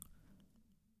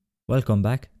Welcome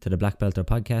back to the Black Belter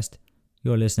podcast.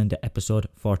 You're listening to episode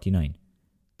 49.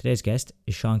 Today's guest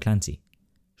is Sean Clancy.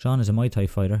 Sean is a Muay Thai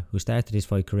fighter who started his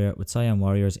fight career with Siam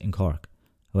Warriors in Cork.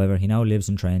 However, he now lives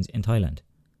and trains in Thailand.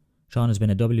 Sean has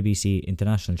been a WBC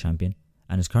International Champion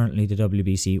and is currently the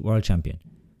WBC World Champion.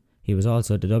 He was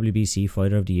also the WBC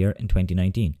Fighter of the Year in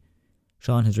 2019.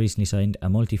 Sean has recently signed a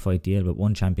multi-fight deal with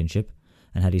One Championship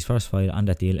and had his first fight on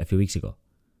that deal a few weeks ago.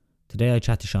 Today I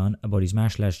chat to Sean about his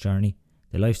martial arts journey,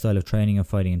 the lifestyle of training and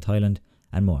fighting in Thailand,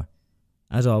 and more.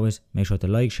 As always, make sure to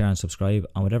like, share and subscribe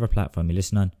on whatever platform you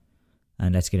listen on,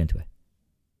 and let's get into it.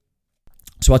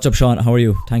 So what's up, Sean? How are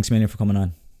you? Thanks a million for coming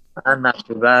on. I'm not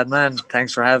too bad, man.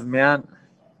 Thanks for having me on.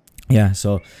 Yeah,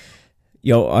 so,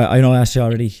 I know I asked you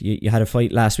already, you had a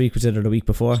fight last week, was it, or the week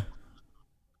before?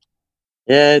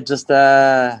 Yeah, just,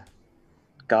 God,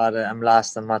 I'm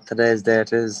lost on what today's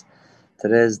date is.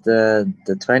 Today's the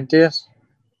 20th?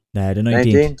 The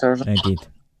 19th.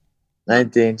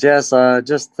 19th, yeah, so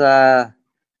just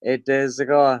 8 days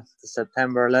ago,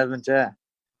 September 11th, yeah.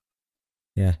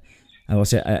 Yeah, I will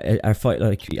say, our fight,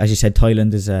 like, as you said,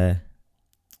 Thailand is on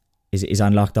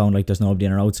lockdown, like there's nobody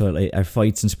in or out, so like, our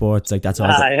fights and sports, like that's all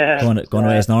going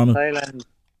away as normal. Thailand,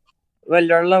 well,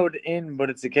 you're allowed in, but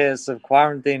it's a case of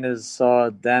quarantine is so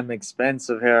damn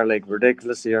expensive here, like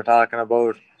ridiculously. You're talking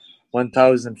about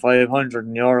 1,500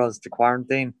 euros to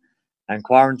quarantine, and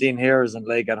quarantine here isn't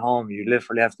like at home. You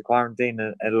literally have to quarantine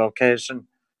a location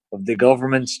of the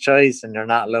government's choice, and you're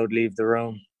not allowed to leave the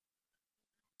room.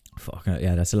 Fuck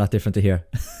yeah, that's a lot different to here.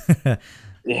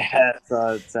 Yeah,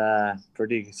 so it's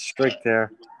pretty strict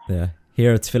here. Yeah,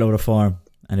 here it's fill out a form,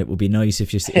 and it would be nice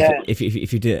if you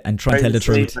if you did and try and tell the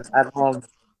truth. At home,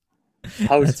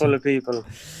 house full of people.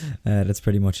 That's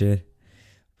pretty much it.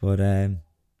 But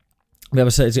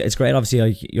it's great. Obviously,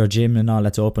 like your gym and all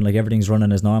that's open, like everything's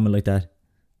running as normal like that.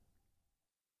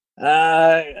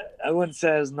 I wouldn't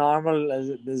say as normal.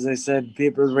 As I said,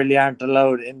 people really aren't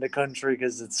allowed in the country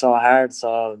because it's so hard.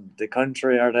 So the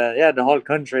country or the whole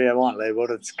country, I won't lie, but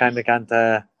it's kind of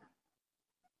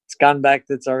it's gone back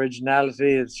to its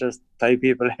originality. It's just Thai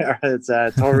people here. It's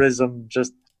tourism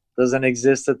just doesn't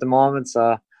exist at the moment.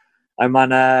 So I'm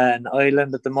on an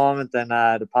island at the moment, and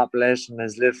the population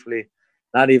is literally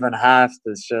not even half.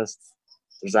 There's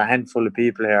a handful of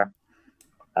people here.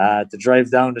 To drive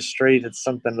down the street, it's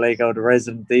something like out of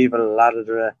Resident Evil. A lot of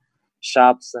the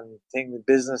shops and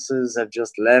businesses have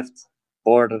just left,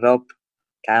 boarded up,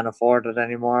 can't afford it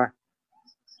anymore.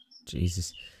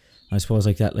 Jesus, I suppose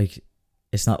like that. Like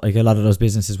it's not like a lot of those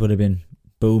businesses would have been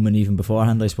booming even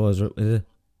beforehand, I suppose. Is it?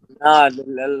 No,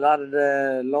 a lot of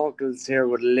the locals here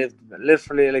would have lived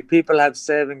literally like people have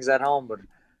savings at home, but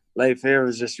life here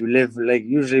is just you live like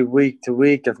usually week to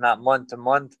week, if not month to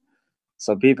month.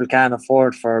 So people can't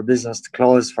afford for a business to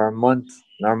close for a month,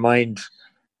 nor mind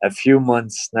a few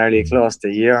months, nearly close to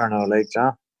a year now, like,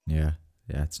 John. Yeah,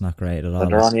 it's not great at all. But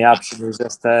their only option is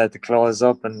just to close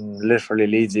up and literally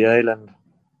leave the island.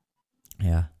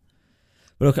 Yeah.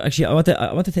 But look, actually, I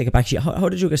want to take it back. Actually, how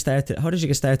did you get started? How did you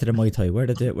get started in Muay Thai? Where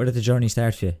did the journey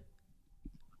start for you?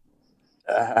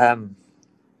 I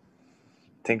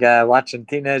think watching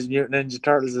Teenage Mutant Ninja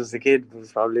Turtles as a kid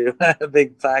was probably a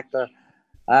big factor.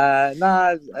 I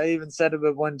even said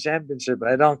about One Championship.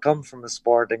 I don't come from a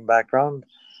sporting background.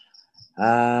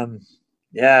 I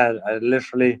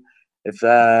literally, if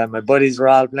my buddies were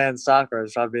all playing soccer, I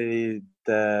was probably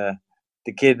the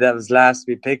kid that was last to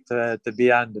be picked to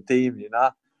be on the team, you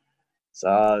know. So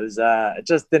I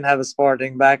just didn't have a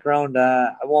sporting background.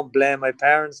 I won't blame my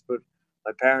parents, but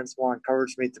my parents more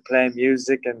encouraged me to play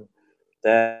music, and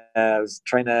I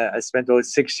spent about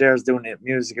 6 years doing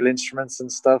musical instruments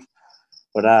and stuff.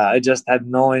 But I just had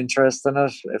no interest in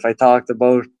it. If I talked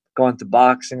about going to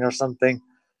boxing or something,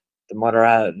 the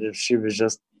mother she was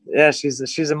just,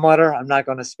 she's a mother. I'm not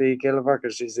going to speak ill of her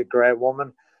because she's a great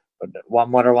woman. But what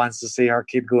mother wants to see her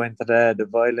kid go into the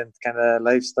violent kind of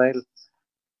lifestyle?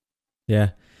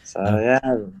 Yeah. So yeah.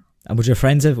 And would your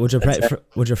friends have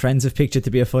picked you to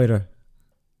be a fighter?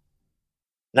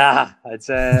 Nah, I'd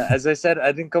say, as I said,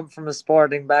 I didn't come from a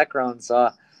sporting background,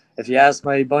 so. If you ask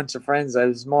my bunch of friends, I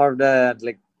was more of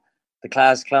the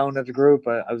class clown of the group.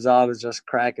 I was always just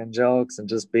cracking jokes and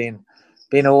just being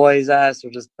a wise ass,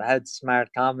 or just had smart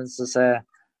comments to say.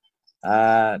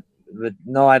 With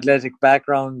no athletic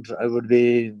background, I would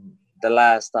be the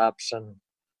last option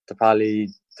to probably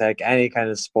take any kind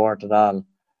of sport at all.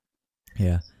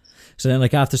 Yeah. So then,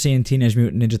 like, after seeing Teenage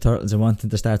Mutant Ninja Turtles and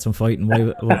wanting to start some fighting,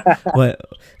 why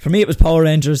for me it was Power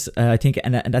Rangers, I think,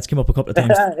 and that's come up a couple of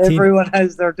times. Everyone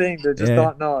has their thing, they just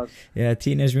don't know it. Yeah,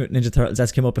 Teenage Mutant Ninja Turtles,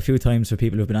 that's come up a few times for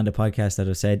people who've been on the podcast that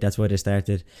have said that's why they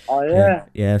started. Oh yeah.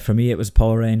 Yeah, for me it was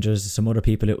Power Rangers. Some other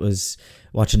people it was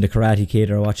watching the Karate Kid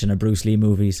or watching a Bruce Lee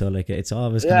movie. So like it's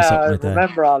always kind of something like that. I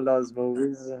remember all those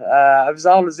movies. I was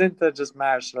always into just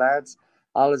martial arts.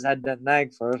 Always had that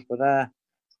knack for it, but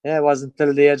it wasn't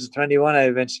until the age of 21 I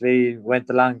eventually went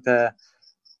along to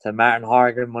Martin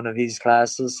Horgan, one of his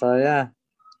classes. So yeah.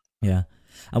 Yeah.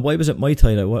 And why was it Muay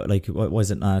Thai? Like, what was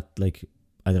it not like?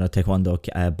 I don't know,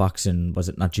 Taekwondo, boxing? Was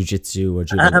it not Jiu-Jitsu or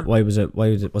Judo? Why was it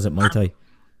Muay Thai?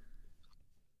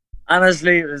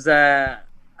 Honestly, it was I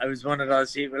was one of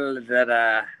those people that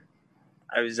I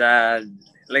was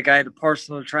like I had a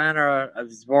personal trainer. I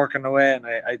was working away, and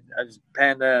I was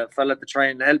paying a fella to try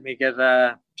and help me get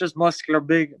just muscular,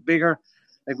 bigger.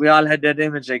 Like we all had that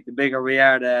image, like the bigger we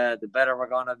are, the better we're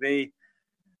gonna be.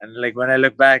 And like when I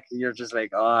look back, you're just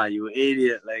like, oh, you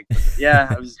idiot! Like, yeah,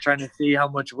 I was trying to see how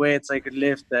much weights I could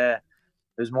lift. It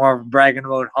was more bragging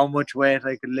about how much weight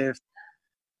I could lift.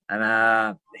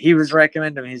 And he was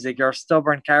recommending me. He's like, you're a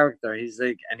stubborn character. He's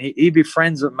like, and he'd be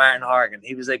friends with Martin Horgan.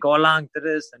 He was like, go along to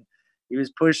this, and he was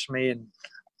pushing me. And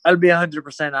I'll be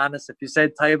 100% honest. If you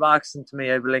said Thai boxing to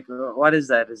me, I'd be like, what is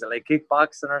that? Is it like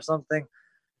kickboxing or something?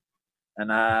 And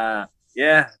the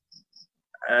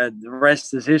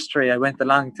rest is history. I went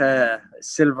along to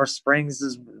Silver Springs,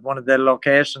 is one of the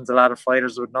locations a lot of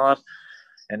fighters would know it.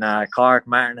 In Cork,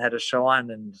 Martin had a show on,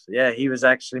 and yeah, he was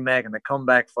actually making a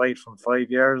comeback fight from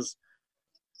 5 years.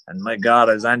 And my God,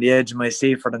 I was on the edge of my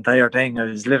seat for the entire thing. I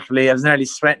was nearly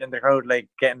sweating in the crowd, like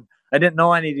I didn't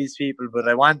know any of these people, but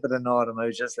I wanted to know them. I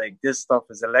was just like, this stuff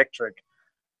is electric.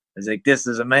 I was like, this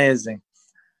is amazing.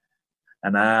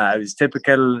 And I was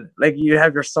typical, like you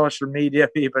have your social media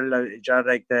people,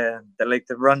 like they like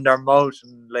to run their mouth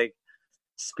and like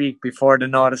speak before they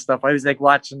know the stuff. I was like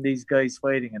watching these guys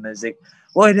fighting, and I was like,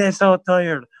 why are they so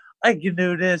tired? I can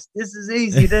do this. This is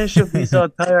easy. They should be so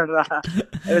tired. I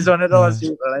was one of those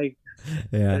people. Like,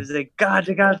 I was like, God,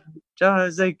 you got. I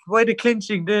was like, why the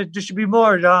clinching? There should be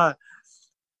more.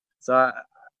 So,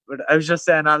 but I was just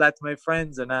saying all that to my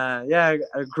friends, and a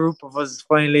group of us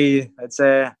finally, I'd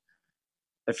say,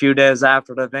 a few days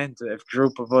after the event, a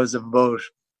group of us of about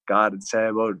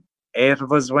 8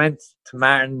 of us went to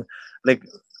Martin. Like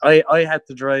I had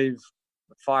to drive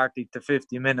 40 to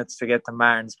 50 minutes to get to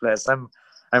Martin's place. I'm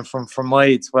from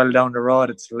Fermoy. It's well down the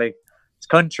road. It's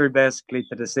country basically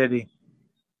to the city.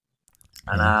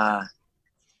 And I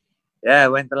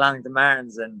went along to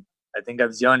Martin's, and I think I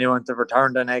was the only one to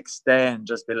return the next day and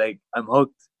just be like, I'm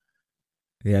hooked.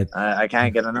 Yeah, I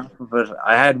can't get enough of it.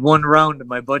 I had one round, and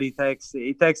my buddy takes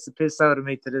the piss out of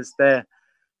me to this day.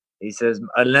 He says,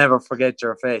 I'll never forget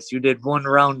your face. You did one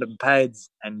round in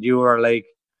pads, and you were like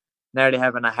nearly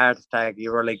having a heart attack.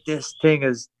 You were like, this thing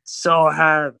is so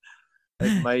hard.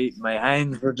 Like my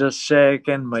hands were just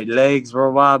shaking. My legs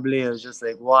were wobbly. I was just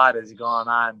like, what is going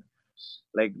on?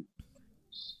 Like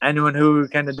anyone who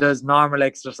kind of does normal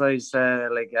exercise,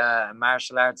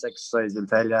 martial arts exercise, will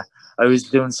tell you. I was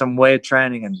doing some weight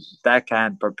training, and that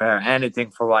can't prepare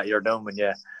anything for what you're doing when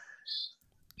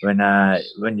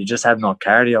you just have no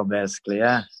cardio, basically.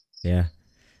 Yeah,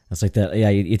 that's like that. Yeah,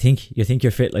 you think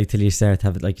you're fit, like, till you start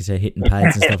having, like you say, hitting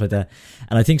pads and stuff like that.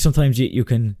 And I think sometimes you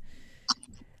can,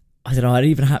 I don't know, it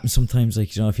even happens sometimes,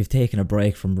 like, you know, if you've taken a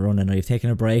break from running, or you've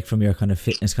taken a break from your kind of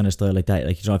fitness kind of style like that,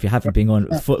 like, you know, if you haven't been going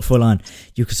full on,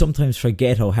 you can sometimes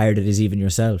forget how hard it is even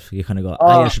yourself. You kind of go,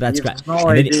 yeah, sure, that's great.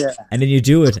 And then you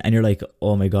do it, and you're like,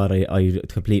 oh my God, I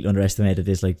completely underestimated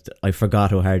this. Like, I forgot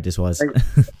how hard this was.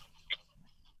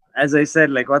 As I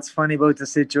said, like, what's funny about the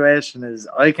situation is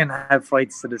I can have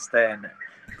fights to this day, and it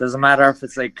doesn't matter if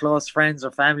it's like close friends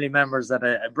or family members that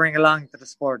I bring along to the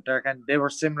sport. They were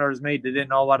similar as me. They didn't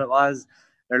know what it was.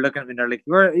 They're looking at me and they're like,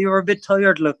 you were a bit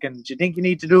tired looking. Do you think you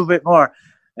need to do a bit more?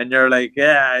 And you're like,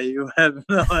 yeah, you have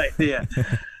no idea.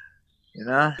 You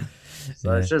know?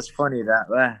 So It's just funny that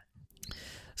way.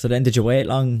 So then did you wait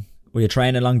long? Were you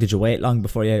training long? Did you wait long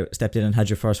before you stepped in and had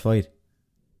your first fight?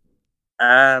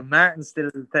 Martin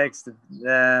still takes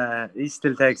he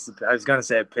still takes I was gonna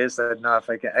say a piss. I don't know if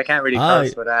I can't really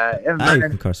curse, but you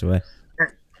can curse away.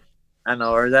 I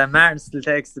know, or that Martin still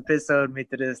takes the piss out of me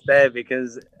to this day,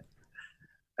 because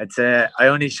I'd say I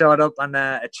only showed up on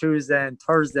a Tuesday and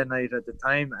Thursday night at the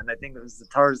time, and I think it was the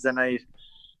Thursday night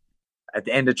at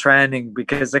the end of training,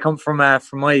 because I come from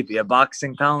Muay Thai, a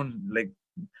boxing town. Like,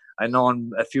 I know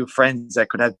a few friends that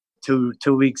could have two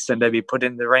weeks and they'd be put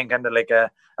in the ring kind of like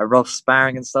a rough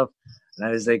sparring and stuff. And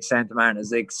I was like saying to Martin, I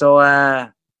was like, so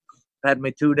had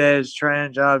my 2 days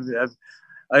training job.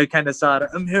 I kind of saw that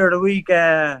I'm here the week.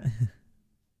 I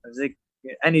was like,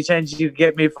 any chance you could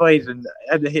get me a fight? And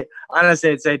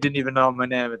honestly, I'd say I didn't even know my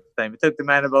name at the time. It took the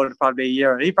man about probably a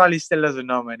year. He probably still doesn't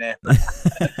know my name.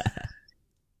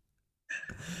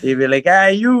 He'd be like,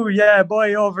 "Hey, you, yeah,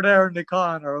 boy over there in the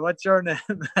corner. What's your name?"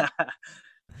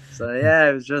 So yeah,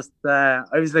 it was just I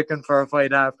was looking for a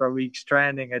fight after a week's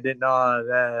training. I didn't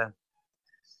know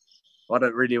what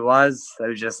it really was. I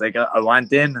was just like, I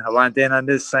want in on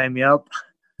this. Sign me up.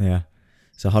 Yeah.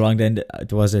 So how long then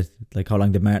was it? Like, how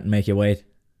long did Martin make you wait?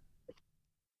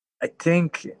 I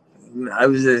think I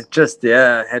was I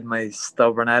had my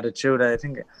stubborn attitude. I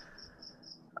think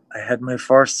I had my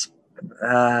first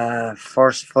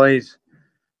fight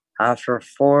after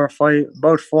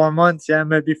about 4 months,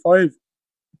 maybe 5.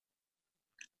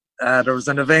 There was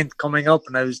an event coming up,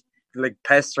 and I was like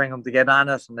pestering him to get on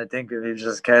it, and I think it was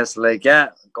just a case like, yeah,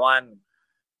 go on,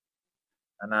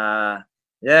 and the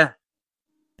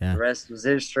rest was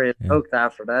history. I was hooked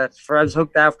after that. I was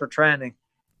hooked after training.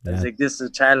 I was like, this is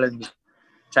a challenge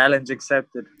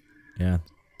accepted. Yeah.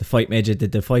 The fight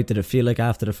did it feel like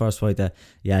after the first fight that,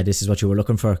 this is what you were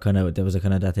looking for? Kind of, there was a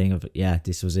kind of that thing of,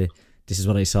 this was it. This is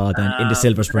what I saw then in the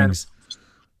Silver Springs.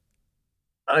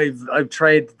 I've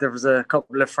tried. There was a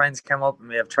couple of friends came up and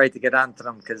me. I've tried to get onto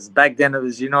them because back then it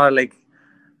was, like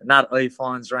not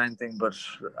iPhones or anything, but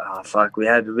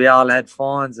we all had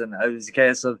phones, and it was a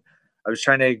case of I was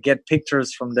trying to get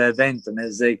pictures from the event, and it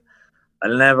was like,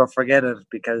 I'll never forget it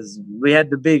because we had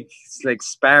the big like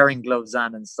sparring gloves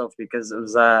on and stuff because it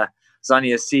was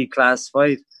only a C-class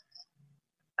fight,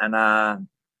 and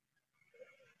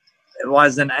it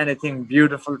wasn't anything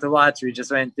beautiful to watch. We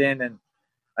just went in, and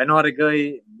I know the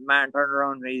guy, Martin turned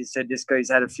around and he said, this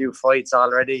guy's had a few fights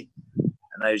already,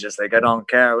 and I was just like, I don't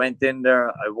care. I went in there,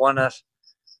 I won it,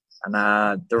 and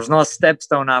there was no steps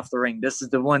down off the ring. This is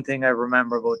the one thing I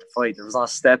remember about the fight. There was no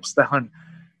steps down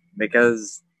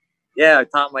because I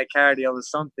thought my cardio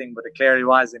was something, but it clearly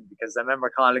wasn't, because I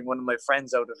remember calling one of my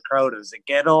friends out of the crowd. I was like,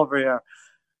 get over here.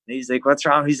 And he's like, what's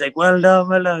wrong? He's like, well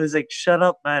done. I was like, shut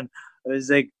up, man. I was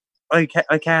like, I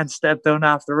can't step down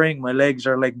off the ring. My legs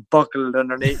are like buckled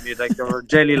underneath me, like they were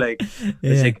jelly. Like, I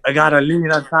was like, I gotta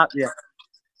lean on top of you.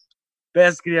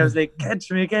 Basically, I was like, catch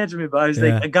me. But I was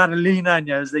like, I gotta lean on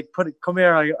you. I was like, come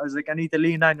here. I was like, I need to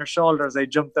lean on your shoulders. I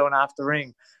jumped down off the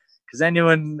ring. Because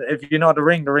anyone, if you know the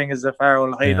ring is a fair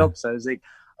old height up. So I was like,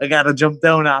 I gotta jump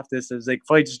down off this. I was like, if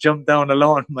I just jump down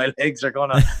alone, my legs are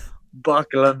gonna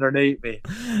buckle underneath me.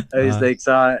 I was like,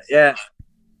 so yeah.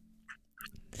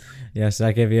 Yeah, so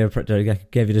that gave you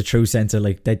the true sense of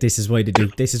like that. This is why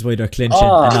they're clinching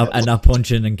and not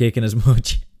punching and kicking as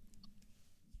much.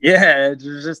 Yeah, it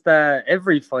was just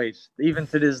every fight, even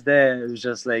to this day, it was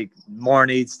just like more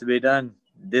needs to be done.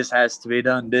 This has to be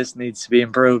done. This needs to be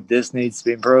improved. This needs to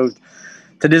be improved.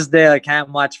 To this day, I can't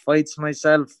watch fights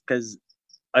myself because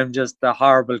I'm just a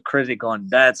horrible critic on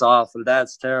that's awful,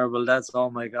 that's terrible, that's oh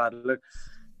my god, look.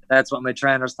 That's what my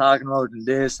trainer's talking about, and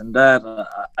this and that.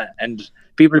 And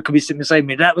people could be sitting beside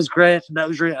me. That was great. That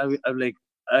was great. I'm like,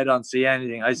 I don't see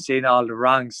anything. I've seen all the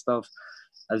wrong stuff.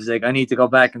 I was like, I need to go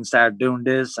back and start doing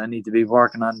this. I need to be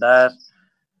working on that.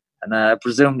 And I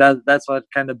presume that's what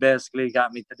kind of basically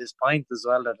got me to this point as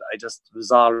well, that I just was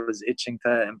always itching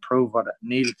to improve what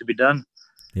needed to be done.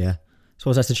 Yeah. I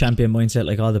suppose that's the champion mindset.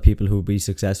 Like all the people who would be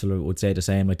successful would say the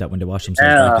same, like that when they watch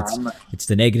themselves back. It's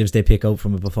the negatives they pick out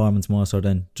from a performance more so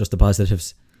than just the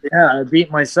positives. Yeah, I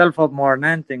beat myself up more than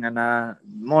anything. And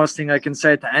most thing I can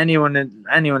say to anyone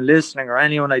listening or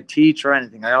anyone I teach or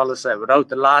anything, I always say, without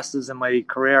the losses in my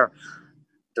career,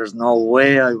 there's no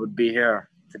way I would be here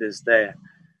to this day.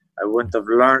 I wouldn't have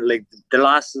learned, like the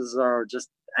losses or just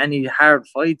any hard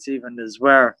fights even is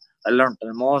where I learned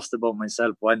the most about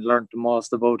myself. I learned the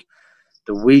most about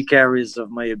the weak areas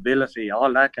of my ability,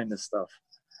 all that kind of stuff.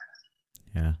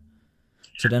 Yeah.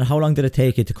 So then how long did it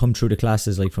take you to come through the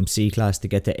classes, like from C class to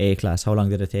get to A class? How long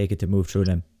did it take you to move through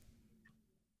them?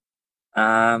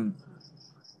 I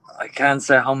can't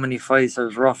say how many fights I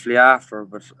was roughly after,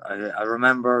 but I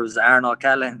remember it was Arnold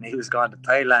Callan. He was going to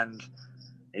Thailand.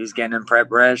 He was getting in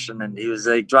preparation, and he was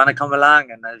like, do you want to come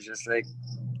along? And I was just like,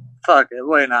 fuck it,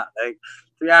 why not? Like,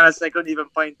 to be honest, I couldn't even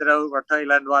point it out where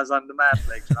Thailand was on the map.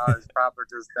 Like, it was proper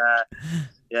just,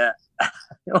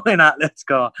 why not? Let's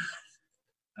go.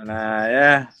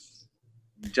 And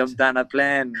jumped on a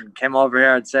plane, came over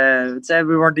here. I'd say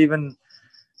we weren't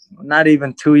not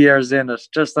even 2 years in it,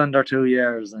 just under 2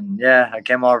 years. And I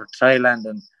came over to Thailand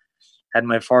and had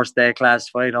my first day class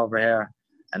fight over here.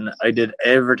 And I did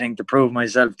everything to prove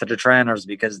myself to the trainers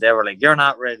because they were like, you're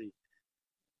not ready.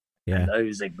 Yeah. And I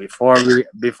was like, before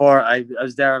I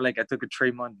was there, like I took a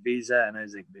 3-month visa, and I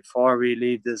was like, before we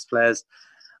leave this place,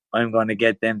 I'm going to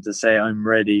get them to say I'm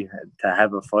ready to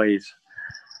have a fight.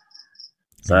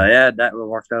 So yeah, that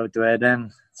worked out the way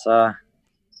then. So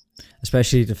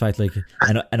especially the fact like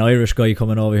an Irish guy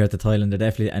coming over here to Thailand, they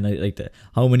definitely, and I like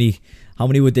how many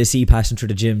would they see passing through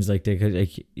the gyms, like they could,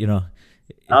 like, you know.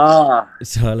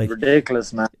 So like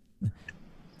ridiculous, man.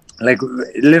 Like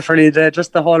literally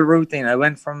just the whole routine. I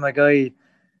went from a guy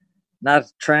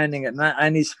not training at not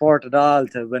any sport at all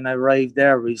to when I arrived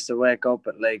there, we used to wake up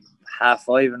at like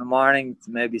 5:30 in the morning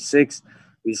to maybe 6.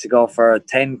 We used to go for a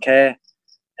 10K,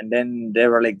 and then they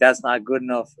were like, that's not good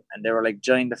enough, and they were like,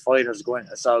 join the fighters going.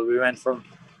 So we went from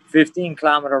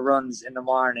 15-kilometer runs in the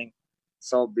morning.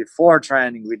 So before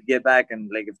training, we'd get back,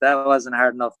 and like if that wasn't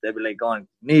hard enough, they'd be like going,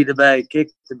 knee the bag,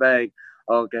 kick the bag,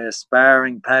 okay,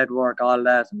 sparring, pad work, all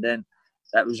that, and then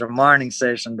that was your morning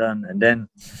session done, and then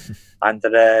onto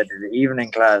the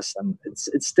evening class, and it's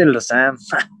still the same.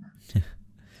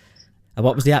 And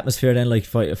what was the atmosphere then like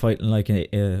fighting like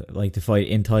the fight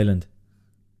in Thailand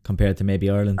compared to maybe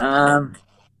Ireland?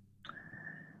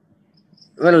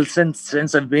 Well,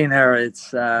 since I've been here,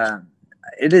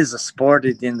 it is a sport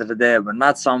at the end of the day, but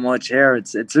not so much here.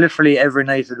 It's literally every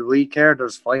night of the week here.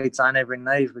 There's fights on every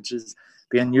night, which is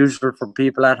be unusual for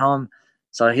people at home.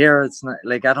 So here it's not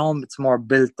like at home. It's more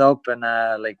built up, and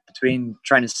like between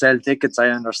trying to sell tickets, I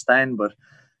understand, but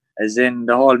as in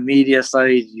the whole media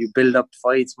side, you build up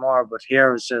fights more. But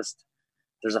here it's just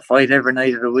there's a fight every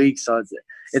night of the week, so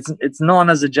it's known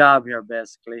as a job here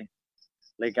basically.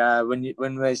 Like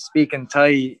when we speak in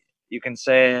Thai, you can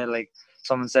say like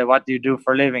someone say, "What do you do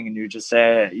for a living?" and you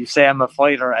say I'm a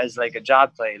fighter as like a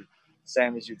job title,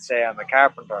 same as you'd say I'm a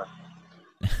carpenter.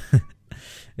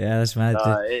 Yeah, that's mad.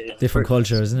 Different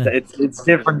culture, isn't it? It's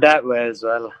different that way as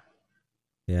well.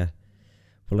 Yeah,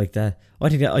 but like that, I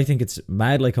think it's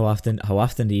mad. Like how often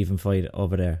they even fight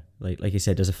over there. Like you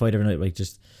said, there's a fight every night. Like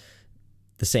just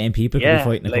the same people could be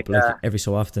fighting a couple like every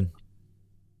so often.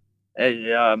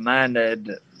 Yeah, man.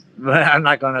 I'm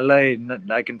not gonna lie.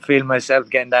 I can feel myself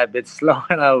getting that bit slow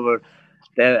now.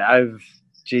 But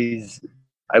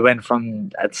I went from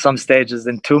at some stages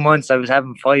in 2 months I was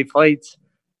having 5 fights.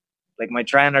 Like my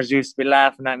trainers used to be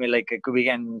laughing at me, like I could be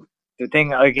getting the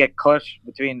thing. I get cut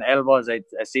between elbows. I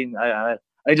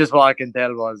just walk into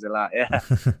elbows a lot, yeah.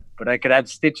 But I could have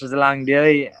stitches along the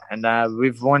eye, and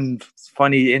we've one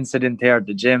funny incident here at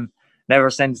the gym.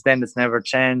 Never since then, it's never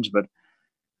changed. But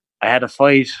I had a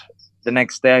fight the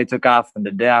next day. I took off, and the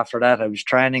day after that, I was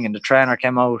training, and the trainer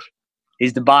came out.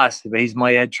 He's the boss, but he's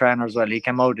my head trainer as well. He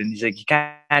came out and he's like, "You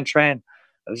can't train."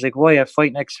 I was like, "Why? I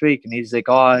fight next week." And he's like,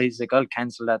 I'll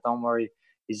cancel that. Don't worry.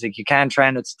 He's like, "You can't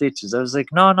train with stitches." I was like,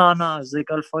 No. I was like,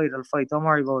 I'll fight. Don't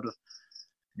worry about it.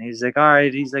 And he's like, all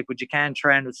right. He's like, "But you can't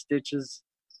train with stitches."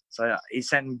 So he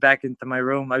sent me back into my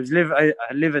room. I live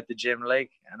at the gym,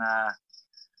 like, and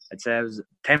I'd say I was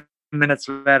 10 minutes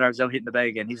later, I was out hitting the bag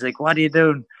again. He's like, "What are you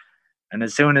doing?" And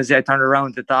as soon as I turned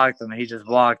around to talk to him, he just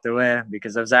walked away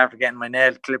because I was after getting my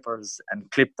nail clippers and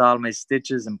clipped all my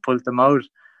stitches and pulled them out.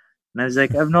 And I was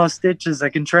like, "I have no stitches. I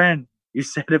can train." You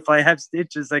said if I have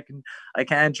stitches, I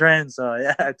can't train. So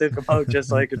yeah, I took them out just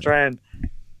so I could train.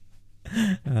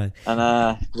 And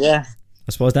yeah,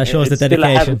 I suppose that shows the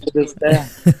dedication.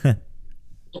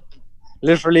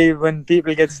 Literally, when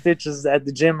people get stitches at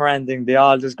the gym or anything, they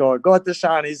all just go to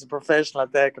Sean. He's a professional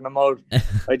at taking them out.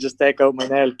 I just take out my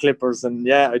nail clippers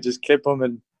and I just clip them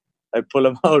and I pull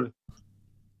them out.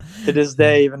 To this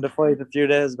day, even the fight a few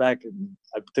days back,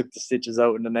 I took the stitches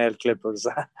out in the nail clippers.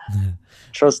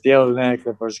 Trust the old nail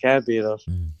clippers, can't beat it.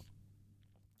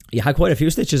 You had quite a few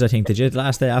stitches, I think. Did you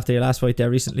last day after your last fight there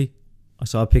recently? I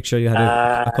saw a picture. You had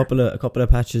a couple of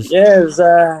patches. Yeah, it was.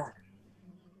 I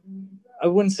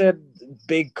wouldn't say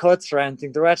big cuts or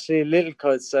anything. They're actually little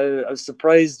cuts. I was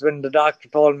surprised when the doctor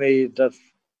told me that.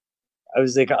 I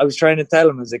was trying to tell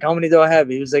him. I was like, "How many do I have?"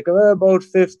 He was like, "About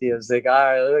 50." I was like,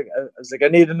 I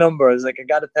need a number. I was like, "I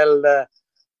got to tell the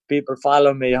people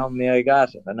follow me how many I got."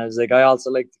 And I was like, "I also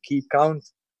like to keep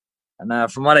count." And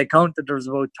from what I counted, there was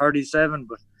about 37.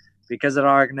 But because of the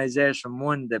organization,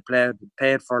 they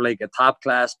paid for like a top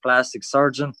class plastic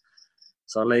surgeon.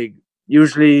 So like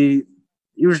usually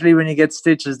when you get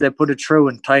stitches, they put it through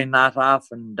and tie a knot off,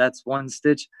 and that's one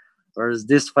stitch. Whereas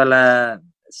this fella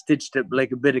stitched it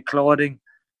like a bit of clothing,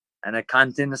 and it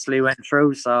continuously went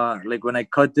through. So like when I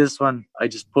cut this one, I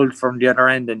just pulled from the other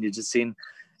end, and you just seen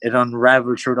it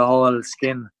unravel through the whole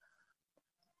skin.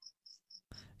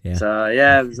 Yeah. So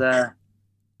yeah, it was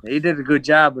he did a good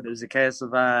job, but it was a case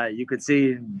of you could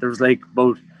see there was like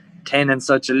about 10 in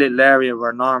such a little area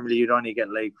where normally you'd only get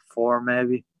like 4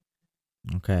 maybe.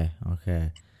 Okay.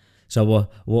 So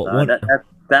what Uh, one? that, that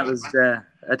that was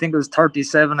I think it was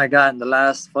 37 I got in the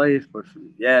last fight. But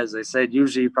yeah, as I said,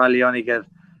 usually you probably only get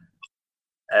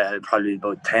probably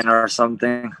about 10 or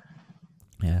something.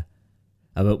 Yeah.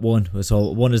 About one.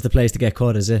 So one is the place to get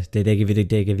cut, is it? They give you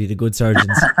the good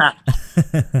surgeons.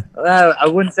 Well, I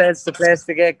wouldn't say it's the place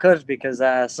to get cut because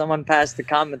someone passed the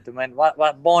comment to me,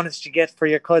 what bonus do you get for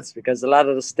your cuts? Because a lot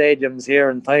of the stadiums here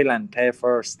in Thailand pay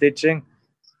for stitching,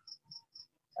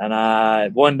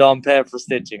 and one don't pay for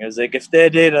stitching. I was like, if they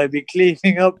did, I'd be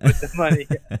cleaning up with the money.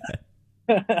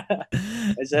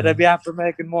 I said I'd be after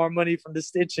making more money from the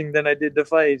stitching than I did the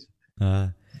fight.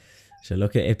 So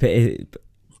look,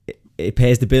 it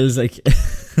pays the bills. Like,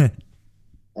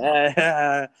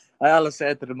 I always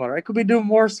said to the mother, I could be doing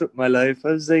more with my life.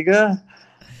 I was like,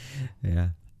 yeah.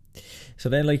 So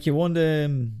then, like, you won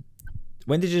the.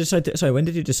 When did you decide to? Sorry, when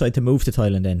did you decide to move to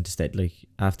Thailand then? Instead, like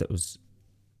after it was.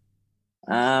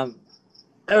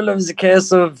 well, it was a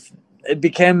case of it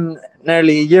became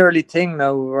nearly a yearly thing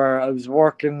now, where I was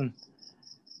working,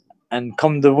 and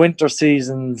come the winter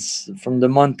seasons from the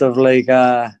month of like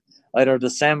either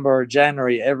December or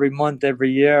January, every month,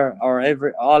 every year, or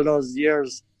every all those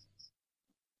years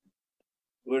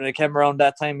when it came around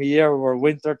that time of year or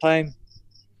winter time,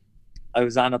 I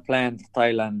was on a plane to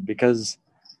Thailand because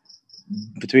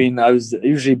between I was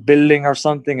usually building or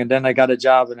something, and then I got a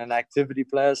job in an activity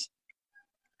place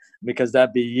because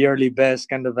that'd be yearly based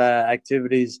kind of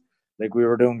activities. Like we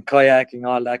were doing kayaking,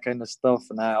 all that kind of stuff,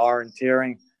 and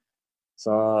orienteering.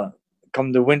 So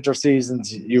come the winter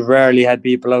seasons, you rarely had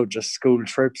people out, just school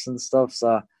trips and stuff.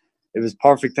 So it was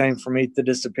perfect time for me to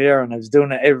disappear, and I was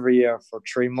doing it every year for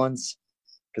 3 months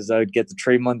because I would get the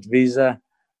 3 month visa,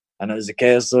 and it was a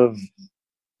case of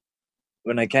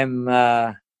when I came.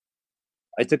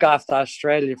 I took off to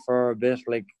Australia for a bit,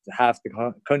 like half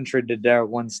the country did there at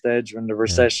one stage when the Yeah.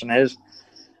 recession hit.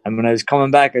 And when I was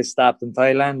coming back, I stopped in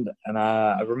Thailand, and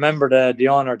I remember the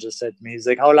owner just said to me, he's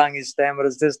like, "How long are you staying with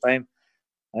us this time?"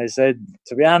 I said,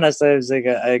 to be honest, I was like,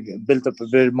 I built up a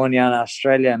bit of money on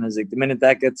Australia, and I was like, the minute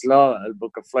that gets low, I'll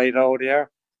book a flight out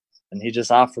here. And he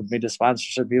just offered me the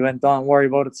sponsorship. He went, "Don't worry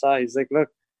about it, sir." He's like, "Look,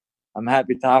 I'm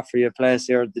happy to offer you a place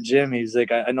here at the gym." He's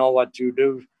like, I know what you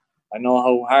do. I know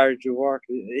how hard you work.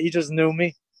 He just knew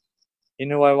me. He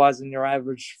knew I wasn't your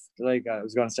average, like I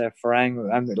was going to say,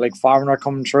 Farang. I'm like foreigner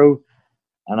coming through.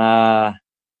 And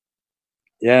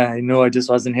yeah, he knew I just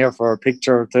wasn't here for a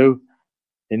picture or two.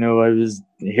 He knew I was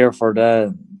here for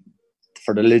the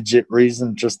legit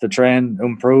reason, just to train,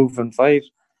 improve, and fight.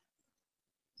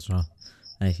 So,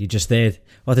 you just stayed.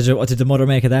 What did the mother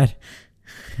make of that?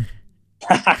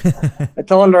 I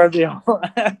told her I'd be home.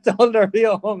 I told her I'd be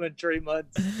home in 3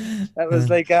 months. That was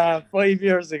like 5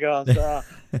 years ago. So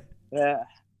yeah,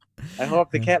 I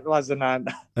hope the cat wasn't on.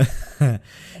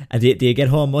 And do you get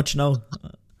home much now?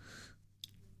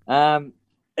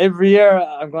 Every year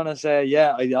I'm gonna say,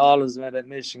 yeah, I always made a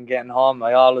mission getting home.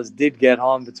 I always did get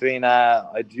home between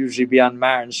I'd usually be on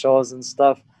Martin shows and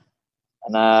stuff.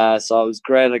 And so it was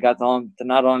great. I got home to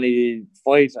not only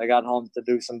fight, I got home to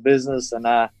do some business, and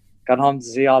got home to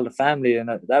see all the family. And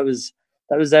that was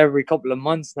every couple of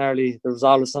months nearly. There was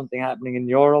always something happening in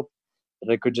Europe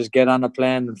that I could just get on a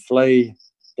plane and fly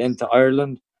into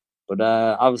Ireland. But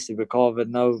obviously with COVID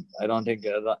now, I don't think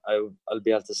I'll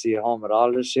be able to see home at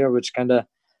all this year, which kind of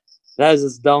has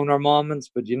its downer moments.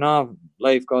 But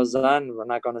life goes on. We're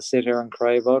not going to sit here and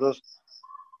cry about it.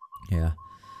 Yeah.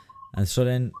 And so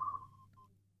then,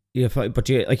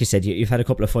 like you said, you've had a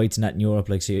couple of fights in Europe.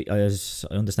 Like, so I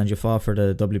understand you fought for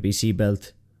the WBC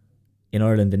belt in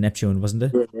Ireland in Neptune, wasn't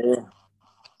it?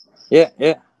 Yeah.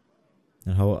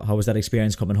 And how was that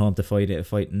experience coming home to fight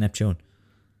in Neptune?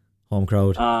 Home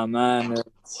crowd. Oh man,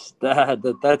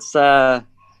 that's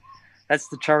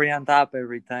the cherry on top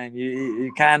every time.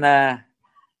 You kind of,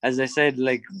 as I said,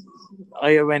 like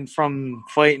I went from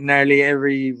fighting nearly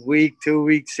every week, 2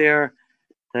 weeks here,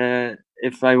 to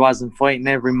if I wasn't fighting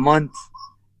every month.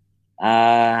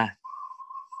 The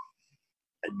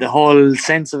whole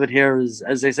sense of it here is,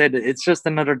 as I said, it's just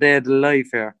another day of the life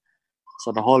here.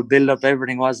 So the whole build up,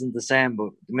 everything wasn't the same.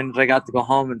 But the minute I got to go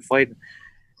home and fight,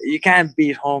 you can't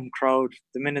beat home crowd.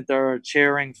 The minute they're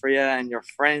cheering for you and your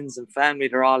friends and family,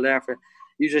 they're all there for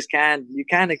you. Just can't. You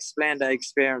can't explain that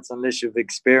experience unless you've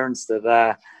experienced it.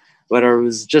 Whether it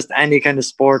was just any kind of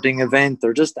sporting event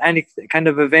or just any kind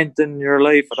of event in your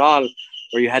life at all,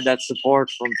 where you had that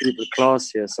support from people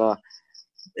close to you. So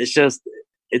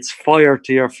it's fire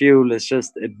to your fuel.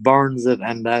 It burns it,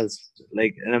 and that's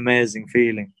like an amazing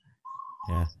feeling.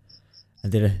 Yeah.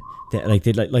 And did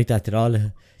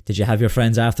that? Did you have your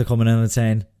friends after coming in and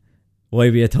saying,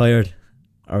 "Why be you tired?"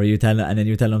 or are you telling, and then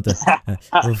you tell them to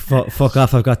fuck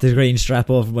off, I've got the green strap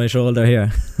over my shoulder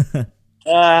here.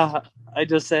 I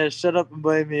just say, shut up and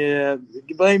buy me a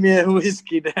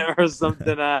whiskey there or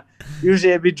something.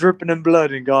 Usually I'd be dripping in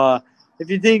blood and go, if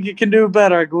you think you can do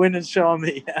better, go in and show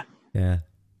me. Yeah.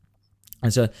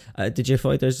 And so, did you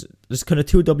fight? There's kind of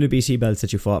 2 WBC belts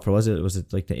that you fought for. Was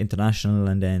it like the international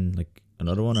and then like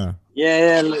another one, or?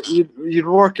 Yeah. You'd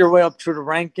work your way up through the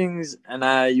rankings,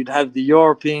 and you'd have the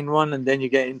European one, and then you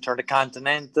get into the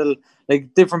continental.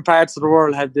 Like different parts of the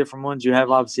world have different ones. You have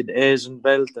obviously the Asian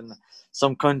belt, and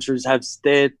some countries have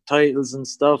state titles and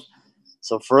stuff.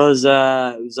 So for us,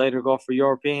 it was either go for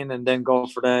European and then go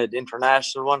for the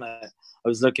international one. I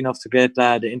was lucky enough to get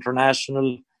the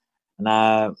international,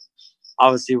 and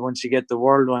obviously once you get the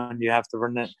world one, you have to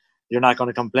run it. You're not going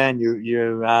to complain.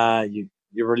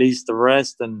 You release the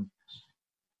rest, and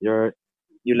you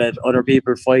let other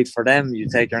people fight for them. You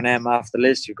take your name off the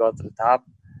list. You go to the top.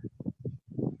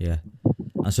 Yeah.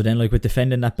 And so then, like with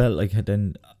defending that belt, like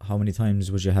then how many times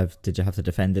did you have to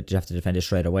defend it? Did you have to defend it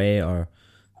straight away, or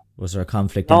was there a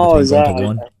conflict in between going to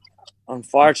one?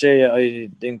 Unfortunately, I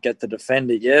didn't get to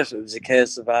defend it yet. It was a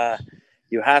case of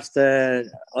you have to,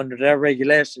 under their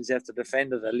regulations, you have to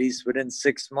defend it at least within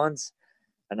 6 months.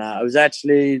 And I was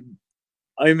actually,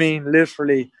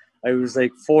 literally, I was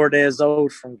like 4 days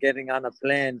out from getting on a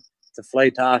plane to fly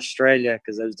to Australia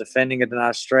because I was defending it in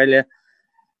Australia.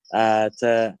 And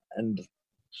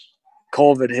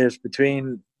COVID hit.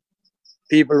 Between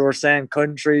people were saying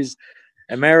countries,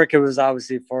 America was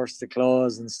obviously first to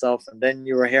close and stuff, and then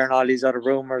you were hearing all these other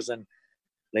rumors, and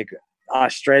like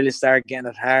Australia started getting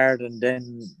it hard, and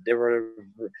then they were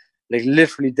like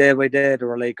literally day by day they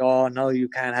were like, oh no, you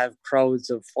can't have crowds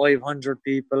of 500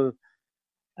 people,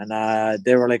 and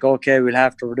they were like, okay, we'll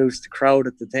have to reduce the crowd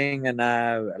at the thing, and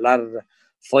a lot of the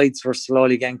fights were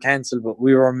slowly getting cancelled, but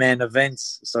we were main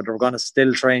events, so they were going to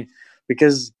still try,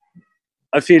 because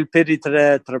I feel pity to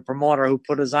the promoter who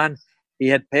put us on. He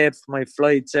had paid for my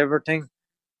flights, everything,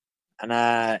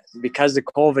 and because of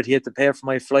COVID, he had to pay for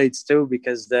my flights too,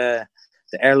 because the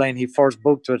airline he first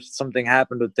booked with, something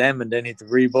happened with them, and then he had to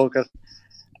rebook it.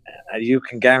 You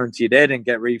can guarantee they didn't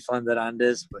get refunded on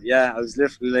this, but yeah, I was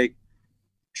literally like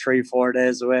 3-4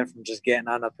 days away from just getting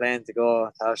on a plane to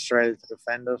go to Australia to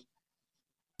defend it.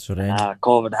 So then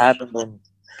COVID happened, and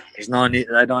there's no need.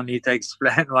 I don't need to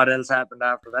explain what else happened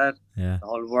after that. Yeah, the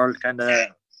whole world kind of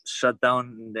shut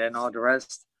down, and they know the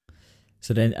rest.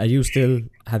 So then, are you still,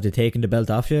 have they taken the belt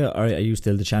off you, or are you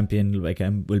still the champion? Like,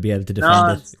 will be able to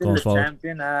defend it going forward?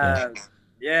 Champion.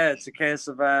 Yeah, it's a case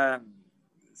of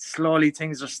slowly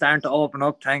things are starting to open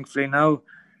up. Thankfully now,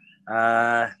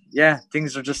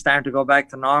 things are just starting to go back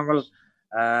to normal.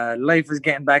 Life is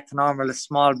getting back to normal a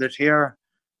small bit here,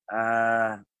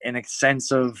 in a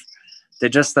sense of they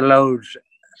just allowed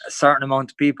a certain amount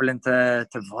of people into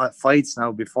fights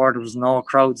now. Before there was no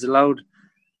crowds allowed.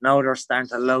 Now they're starting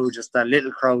to allow just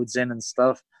little crowds in and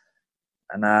stuff.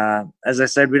 And as I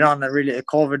said, we don't really,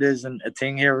 COVID isn't a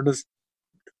thing here in this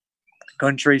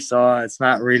country, so it's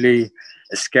not really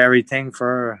a scary thing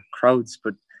for crowds,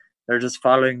 but they're just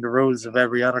following the rules of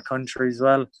every other country as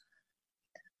well.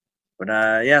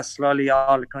 But slowly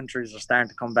all the countries are starting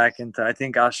to come back into, I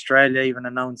think Australia even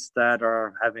announced that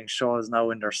they're having shows now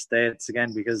in their states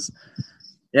again, because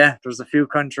there's a few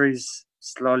countries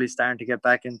slowly starting to get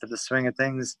back into the swing of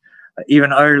things.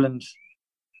 Even Ireland,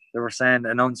 they were saying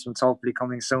announcements hopefully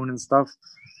coming soon and stuff.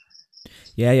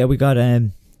 Yeah, we got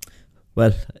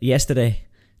yesterday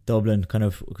Dublin, kind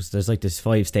of, because there's like this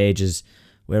 5 stages.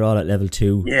 We're all at level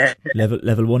 2. Yeah.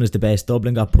 Level 1 is the best.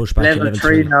 Dublin got pushed back to level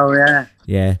 3 now.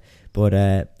 Yeah, but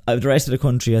the rest of the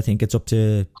country, I think it's up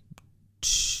to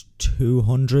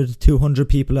 200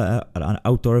 people on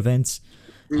outdoor events.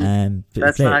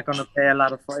 That's not going to pay a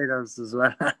lot of fighters as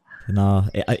well. No,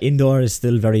 indoor is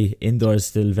still very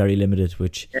limited.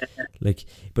 Which,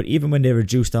 but even when they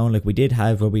reduced down, like we did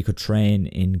have where we could train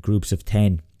in groups of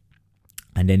 10,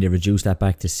 and then they reduced that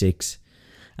back to 6.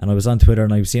 And I was on Twitter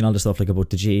and I was seeing all the stuff like about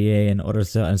the GAA and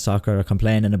others and soccer are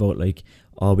complaining about like,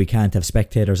 oh, we can't have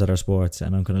spectators at our sports,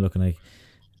 and I'm kind of looking like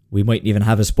we mightn't even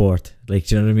have a sport. Like,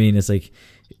 do you know what I mean? It's like,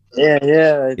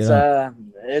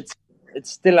 it's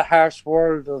still a harsh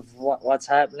world of what's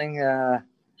happening.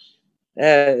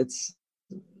 We're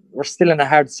still in a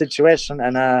hard situation,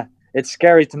 and it's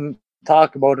scary to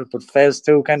talk about it. But phase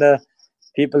 2, kind of,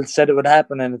 people said it would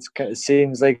happen, and it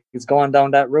seems like it's going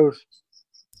down that route.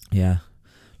 Yeah,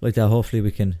 like that. Hopefully,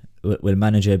 we'll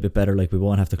manage it a bit better. Like we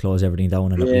won't have to close everything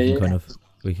down, and we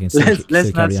can.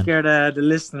 Let's not scare the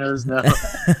listeners now.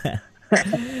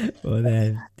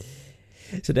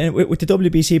 So then, with the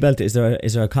WBC belt, is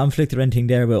there a conflict or anything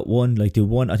there with one? Like,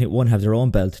 I think one have their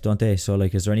own belt, don't they? So,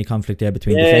 like, is there any conflict there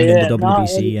between defending the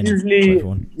WBC and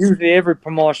usually every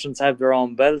promotions have their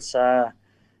own belts.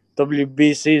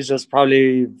 WBC is just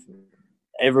probably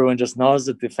everyone just knows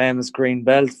it, the famous green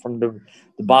belt from the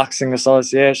Boxing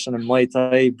Association, and Muay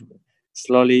Thai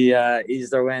slowly ease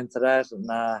their way into that. And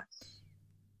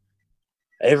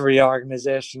every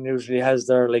organization usually has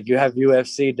their, like, you have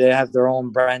UFC, they have their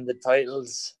own branded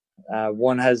titles.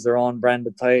 One has their own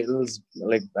branded titles,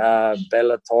 like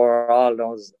Bellator, all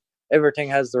those. Everything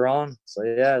has their own. So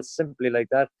yeah, it's simply like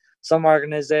that. Some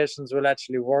organizations will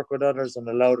actually work with others and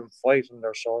allow them fight in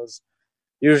their shows.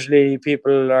 Usually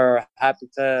people are happy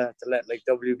to let like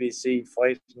WBC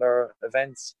fight in their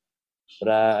events. But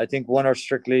I think one are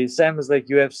strictly, same as like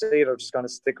UFC, they're just going to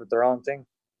stick with their own thing.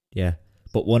 Yeah.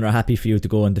 But one are happy for you to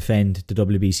go and defend the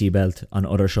WBC belt on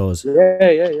other shows.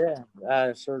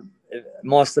 Yeah. Sure.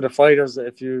 Most of the fighters,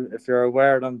 if you're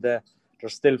aware of them, they're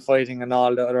still fighting in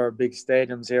all the other big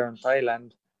stadiums here in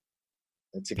Thailand.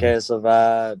 It's a case of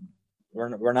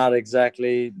we're not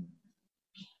exactly,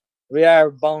 we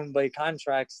are bound by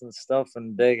contracts and stuff,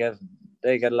 and they get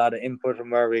a lot of input on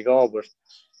where we go. But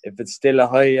if it's still a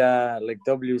high like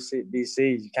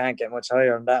WBC, you can't get much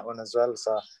higher on that one as well.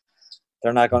 So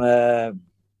they're not gonna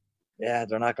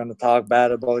talk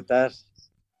bad about that.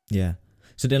 Yeah.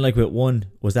 So then, like with one,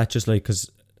 was that just like,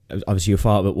 because obviously you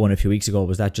fought with one a few weeks ago,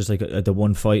 was that just like the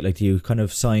one fight? Like, do you kind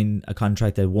of sign a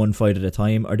contract at one fight at a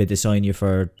time, or did they sign you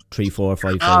for 3, 4, 5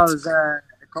 fights? No, it was a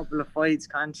couple of fights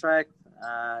contract.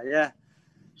 Yeah.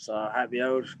 So happy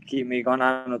out, keep me going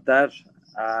on with that.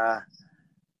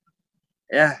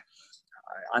 Yeah.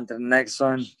 On to the next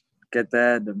one. Get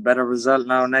the better result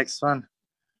now. Next one.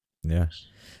 Yeah.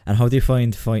 And how do you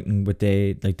find fighting with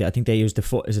I think they use the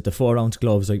 4-ounce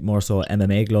gloves, like more so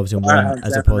MMA gloves in one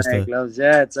as opposed to gloves.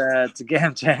 Yeah, it's a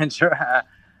game changer.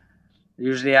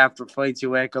 Usually after fights,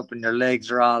 you wake up and your legs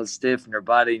are all stiff and your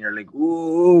body, and you're like,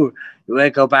 ooh. You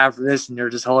wake up after this and you're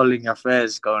just holding your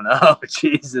face, going, oh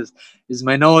Jesus, is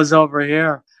my nose over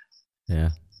here?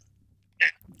 Yeah.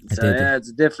 So yeah,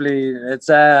 it's definitely,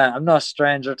 I'm not a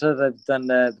stranger to it. I've done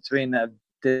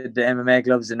did the MMA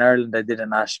gloves in Ireland. I did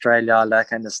in Australia, all that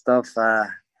kind of stuff. I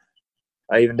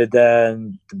even did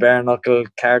the bare knuckle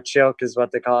card choke is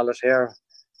what they call it here.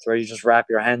 It's where you just wrap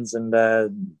your hands in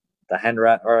the hand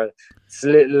wrap, or it's a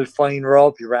little fine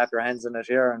rope. You wrap your hands in it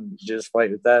here and you just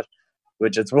fight with that,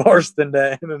 which it's worse than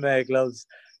the MMA gloves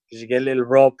because you get little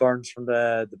rope burns from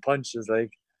the punches.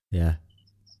 Like, yeah.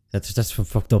 That's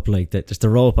fucked up. Like that, just the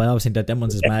rope. I always think that them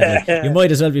ones is mad. Like, you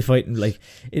might as well be fighting like.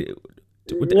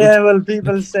 Well,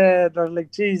 people say, they're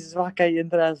like, Jesus, what got you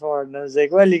into that for? And I was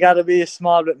like, well, you got to be a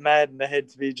small bit mad in the head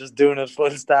to be just doing it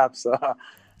full stop. So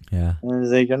yeah, and I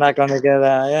was like, you're not gonna get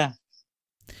yeah.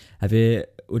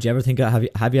 Would you ever think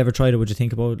have you ever tried, or would you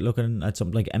think about looking at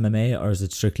something like MMA, or is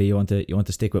it strictly you want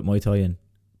to stick with Muay Thai and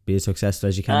be as successful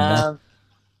as you can in that?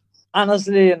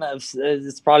 Honestly, and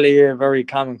it's probably a very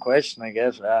common question, I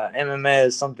guess. MMA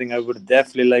is something I would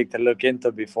definitely like to look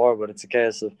into before, but it's a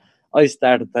case of I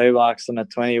started Thai boxing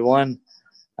at 21.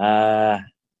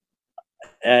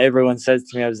 Everyone says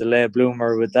to me I was a late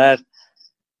bloomer with that,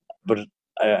 but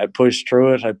I pushed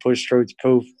through it. I pushed through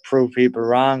to prove people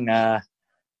wrong.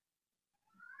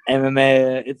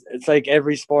 MMA, it's like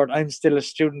every sport. I'm still a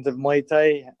student of Muay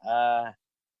Thai.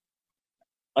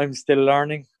 I'm still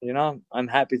learning, I'm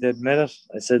happy to admit it.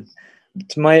 I said,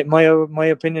 it's my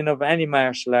opinion of any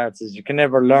martial arts is you can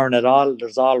never learn it all.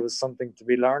 There's always something to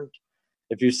be learned.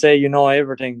 If you say you know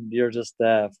everything, you're just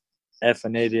an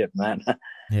idiot, man.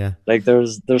 Yeah. Like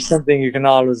there's something you can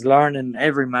always learn in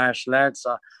every martial art.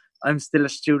 So I'm still a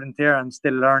student here. I'm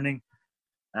still learning.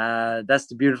 That's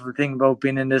the beautiful thing about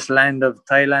being in this land of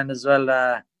Thailand as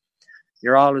well.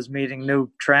 You're always meeting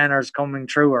new trainers coming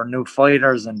through or new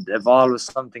fighters, and they've always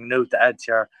something new to add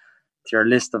to your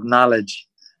list of knowledge.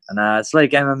 And it's like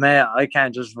MMA. I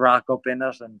can't just rock up in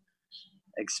it and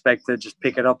expect to just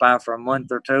pick it up after a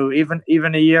month or two,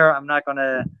 even a year. I'm not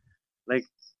gonna, like,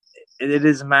 it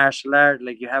is a martial art.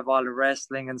 Like, you have all the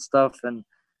wrestling and stuff, and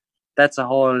that's a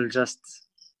whole just.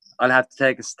 I'll have to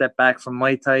take a step back from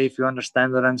Muay Thai, if you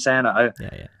understand what I'm saying.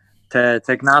 Yeah. To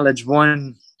acknowledge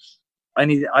one.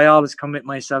 I always commit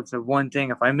myself to one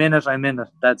thing. If I'm in it, I'm in it.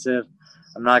 That's it.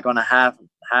 I'm not going to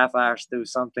half-arse do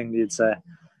something. You'd say,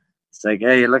 it's like,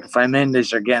 hey, look, if I'm in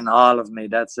this, you're getting all of me.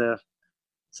 That's it.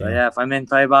 So yeah, if I'm in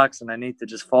Thai boxing, I need to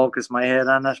just focus my head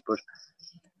on it. But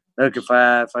look, if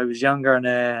I was younger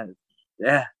and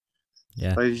if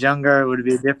I was younger, it would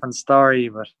be a different story.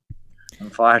 But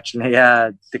unfortunately,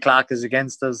 the clock is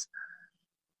against us.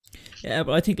 Yeah,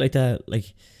 but I think like that,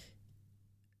 like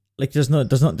like there's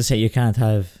nothing to say you can't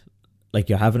have, like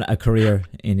you're having a career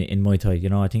in Muay Thai, you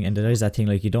know. I think, and there is that thing,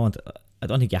 like I don't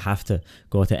think you have to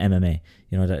go to MMA.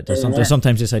 You know, there's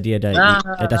sometimes this idea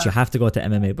that you have to go to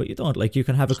MMA, but you don't. Like you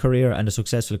can have a career and a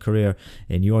successful career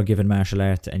in your given martial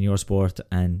art and your sport,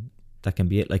 and that can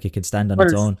be it. Like it can stand on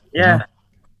its own. Yeah. You know?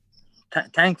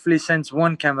 Thankfully, since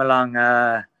one came along,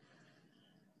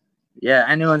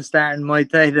 anyone starting Muay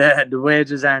Thai, the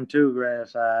wages aren't too great.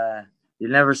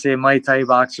 You'll never see a Muay Thai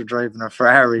boxer driving a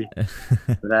Ferrari.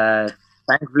 But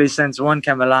thankfully, since one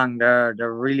came along, they're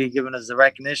really giving us the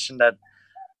recognition that,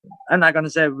 I'm not going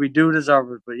to say we do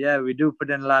deserve it, but yeah, we do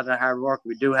put in a lot of hard work.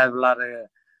 We do have a lot of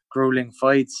grueling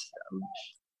fights.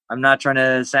 I'm not trying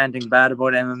to say anything bad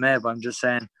about MMA, but I'm just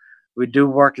saying we do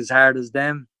work as hard as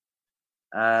them.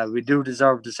 We do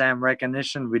deserve the same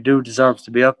recognition. We do deserve to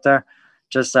be up there.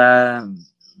 Just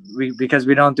because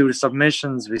we don't do the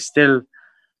submissions, we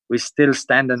still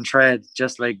stand and trade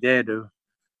just like they do,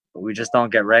 but we just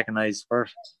don't get recognized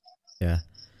first. Yeah,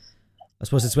 I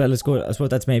suppose as well as good. I suppose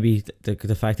that's maybe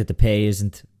the fact that the pay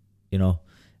isn't, you know,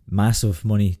 massive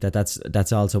money.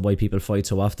 That's also why people fight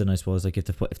so often. I suppose, like if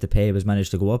the pay was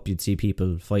managed to go up, you'd see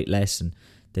people fight less, and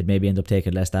they'd maybe end up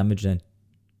taking less damage then.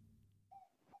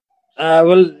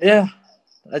 Well, yeah.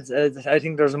 I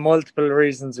think there's multiple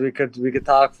reasons we could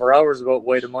talk for hours about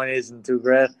why the money isn't too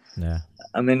great. Yeah.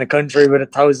 I mean, a country with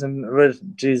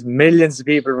millions of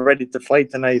people ready to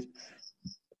fight tonight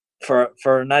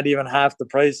for not even half the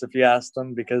price, if you ask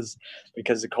them, because of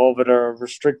COVID, or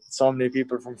restricted so many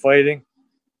people from fighting.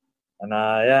 And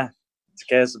it's a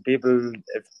case of people,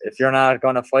 if you're not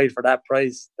going to fight for that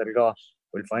price, they'll go,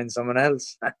 we'll find someone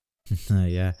else.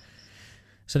 Yeah.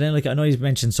 So then, like, I know you've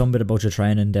mentioned some bit about your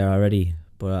training there already,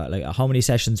 but like, how many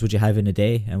sessions would you have in a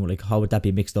day, and like, how would that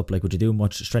be mixed up? Like, would you do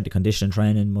much strength and conditioning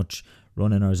training, much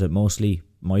running, or is it mostly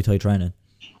Muay Thai training?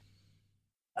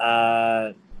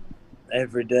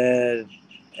 Every day,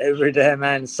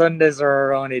 man. Sundays are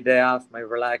our only day off, my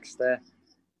relaxed day.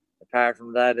 Apart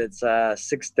from that, it's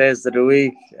 6 days of the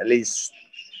week, at least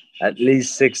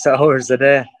 6 hours a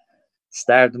day.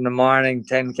 Start in the morning,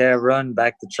 10K run,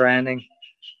 back to training.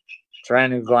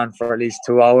 Training going for at least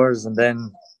 2 hours, and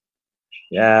then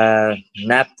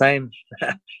nap time.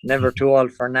 Never too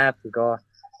old for a nap. You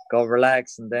go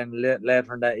relax, and then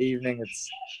later in that evening,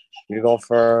 you go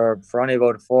for only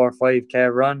about a 4 or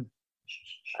 5K run,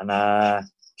 and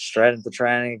straight into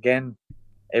training again.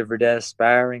 Every day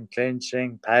sparring,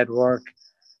 clinching, pad work,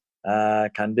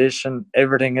 condition,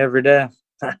 everything every day.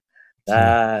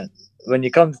 When you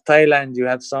come to Thailand, you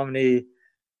have so many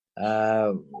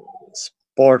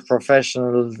sport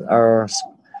professionals, or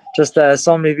just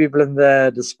so many people in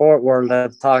the sport world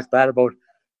have talked bad about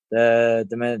the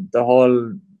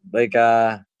whole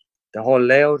the whole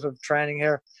layout of training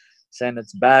here, saying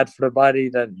it's bad for the body,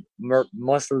 that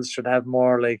muscles should have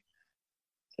more, like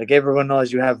everyone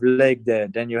knows you have leg day,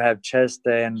 then you have chest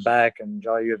day and back and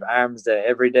jaw, you have arms day.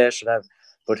 Every day should have,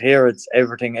 but here it's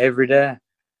everything every day.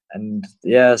 And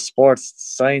sports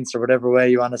science, or whatever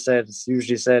way you want to say it, it's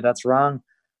usually say that's wrong.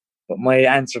 But my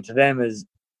answer to them is,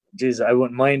 geez, I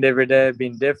wouldn't mind every day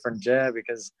being different,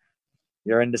 because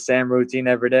you're in the same routine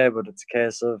every day. But it's a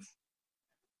case of,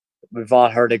 we've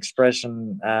all heard the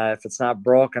expression, if it's not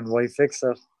broken, why fix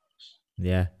it?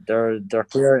 Yeah, they're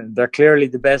clearly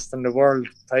the best in the world,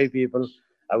 Thai people,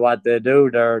 at what they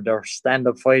do. Their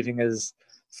stand-up fighting is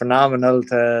phenomenal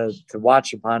to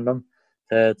watch upon them,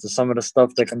 to some of the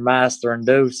stuff they can master and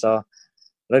do. So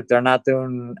look, they're not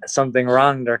doing something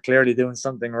wrong. They're clearly doing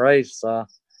something right. So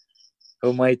who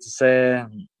am I to say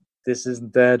this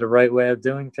isn't the right way of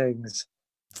doing things?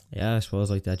 Yeah, I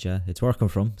suppose like that. Yeah, it's working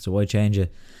from, so why change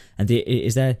it? And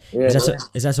is that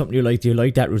something you like? Do you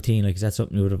like that routine? Like, is that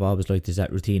something you would have always liked? Is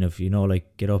that routine of,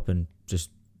 like, get up and just,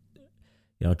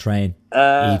 train,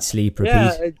 eat, sleep, repeat?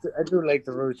 Yeah, I do like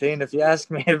the routine. If you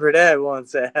ask me every day, I won't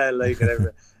say I like it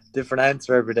every different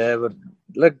answer every day. But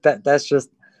look, that's just,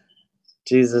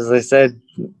 Jesus, I said,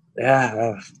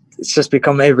 it's just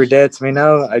become every day to me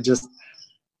now.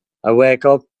 I wake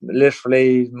up,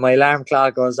 literally, my alarm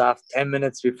clock goes off 10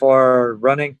 minutes before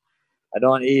running. I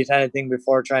don't eat anything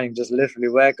before training, just literally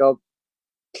wake up,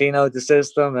 clean out the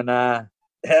system, and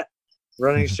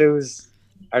running shoes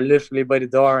are literally by the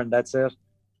door, and that's it.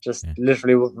 Just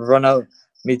literally run out,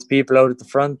 meet people out at the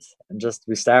front, and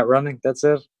we start running. That's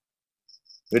it.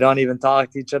 We don't even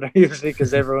talk to each other usually,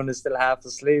 because everyone is still half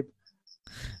asleep.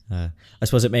 I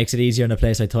suppose it makes it easier in a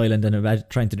place like Thailand than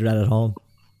trying to do that at home.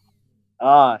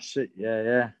 Oh, shit,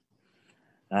 yeah.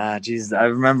 Geez, I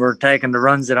remember taking the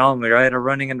runs at home, right, or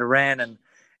running in the rain, and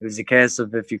it was a case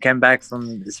of, if you came back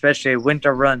from, especially a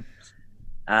winter run,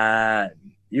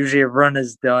 usually a run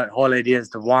is the whole idea is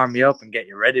to warm you up and get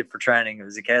you ready for training. It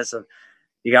was a case of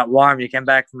you got warm, you came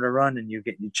back from the run, and you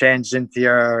changed into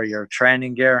your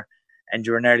training gear, and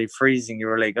you were nearly freezing. You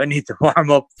were like, I need to warm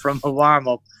up from a warm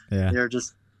up. Yeah.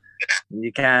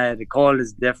 You can't. The cold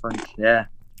is different. Yeah.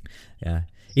 Yeah.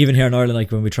 Even here in Ireland,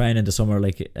 like when we train in the summer,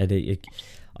 like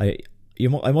I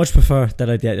much prefer that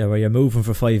idea where you're moving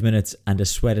for 5 minutes and the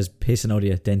sweat is pissing out of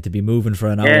you than to be moving for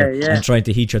an hour and trying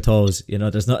to heat your toes. You know,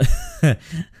 there's not.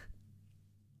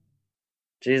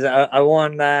 Jeez, I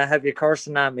won't have you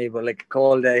cursing at me, but like a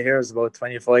cold day here is about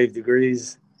 25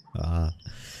 degrees.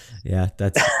 Yeah,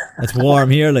 that's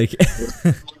warm here. Like,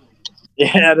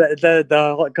 yeah,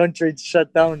 the whole country's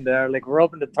shut down there. Like we're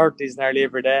up in the 30s nearly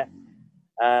every day.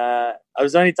 I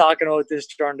was only talking about this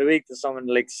during the week to someone,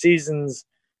 like seasons.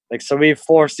 Like, so we have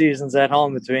 4 seasons at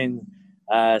home between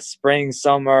spring,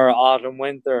 summer, autumn,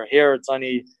 winter. Here it's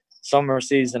only summer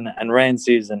season and rain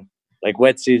season, like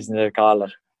wet season they call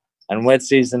it. And wet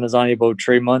season is only about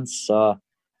 3 months.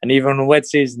 And even in wet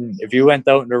season, if you went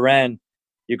out in the rain,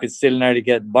 you could still nearly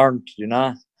get burnt, you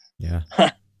know? Yeah.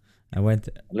 I went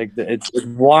like it's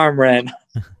warm rain.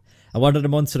 And what are the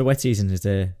months of the wet season? Is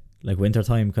the like winter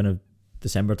time, kind of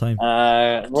December time?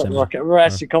 We're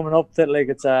actually coming up to like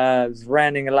it's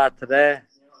raining a lot today.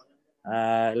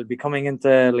 It'll be coming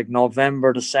into like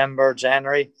November, December,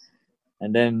 January,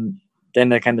 and then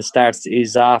it kind of starts to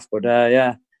ease off. But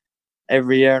yeah,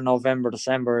 every year November,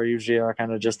 December usually are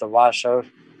kind of just a washout.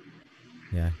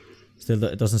 Yeah, still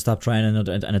it doesn't stop training and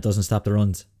it doesn't stop the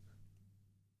runs.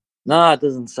 No, it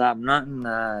doesn't stop nothing.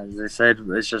 As I said,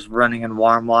 it's just running in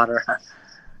warm water.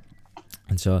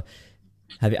 And so,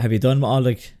 have you done all,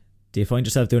 like, do you find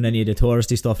yourself doing any of the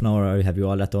touristy stuff now, or have you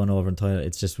all that done over in Thailand?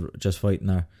 It's just fighting,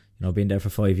 or being there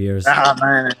for 5 years. Oh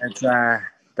man, it's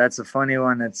that's a funny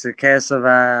one. It's a case of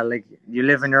like you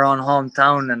live in your own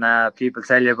hometown and people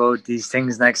tell you about these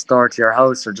things next door to your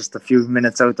house or just a few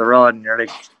minutes out the road, and you're like,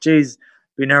 geez,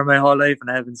 been here my whole life and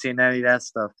I haven't seen any of that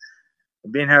stuff.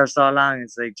 I've been here so long,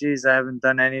 it's like, geez, I haven't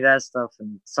done any of that stuff.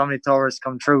 And so many tourists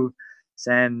come through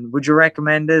saying, would you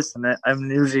recommend this? And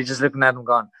I'm usually just looking at them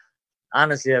going,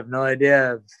 honestly, I have no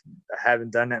idea. I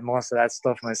haven't done most of that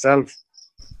stuff myself.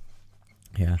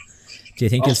 Yeah. Do you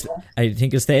think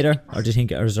you'll stay there, or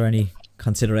is there any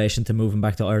consideration to moving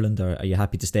back to Ireland, or are you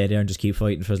happy to stay there and just keep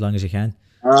fighting for as long as you can?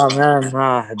 Oh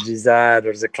man, geez,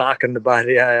 there's a clock in the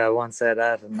body. I once said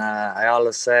that, and I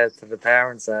always said to the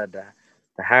parents that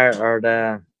the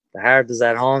heart is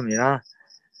at home. You know,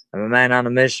 I'm a man on a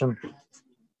mission.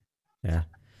 Yeah,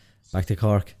 back to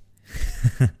Cork.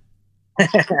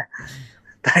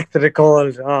 Back to the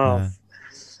cold.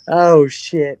 Oh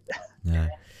shit. Yeah.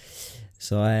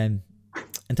 So in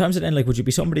terms of then, like, would you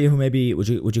be somebody who maybe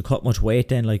would you cut much weight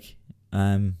then, like,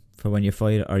 for when you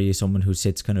fight, or are you someone who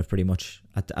sits kind of pretty much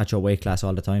at your weight class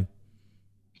all the time?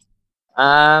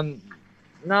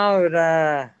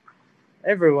 No,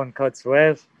 everyone cuts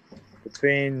weight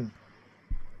between,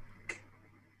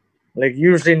 like,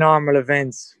 usually normal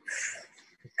events.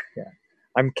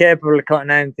 I'm capable of cutting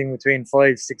anything between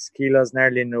 5-6 kilos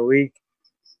nearly in a week.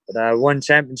 But one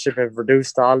championship have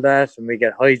reduced all that, and we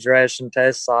get hydration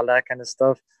tests, all that kind of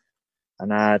stuff.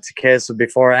 And it's a case of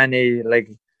before any, like,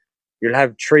 you'll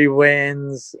have 3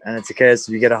 weigh-ins, and it's a case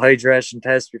of you get a hydration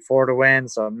test before the weigh-in,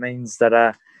 so it means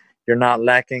that you're not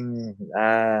lacking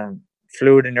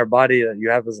fluid in your body. That you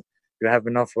have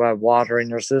enough water in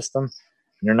your system, and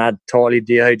you're not totally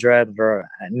dehydrated or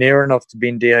near enough to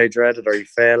being dehydrated, or you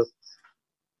fail.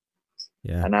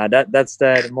 Yeah. And that's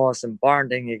the most important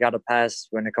thing you got to pass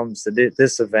when it comes to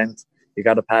this event. You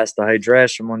got to pass the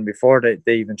hydration one before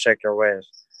they even check your weight.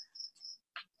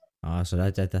 So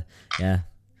that yeah,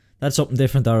 that's something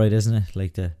different, all right, isn't it?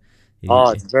 Like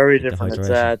it's very different.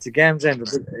 It's a game changer.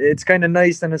 It's kind of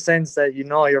nice in a sense that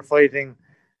you're fighting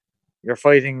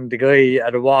the guy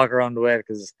at a walk around the way,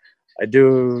 because I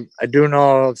do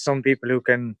know of some people who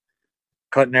can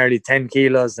cut nearly 10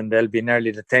 kilos and they'll be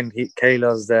nearly the 10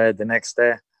 kilos the next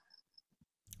day.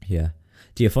 Yeah.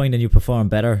 Do you find that you perform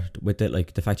better with it,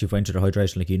 like the fact you've went through the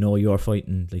hydration, like you're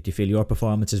fighting, like do you feel your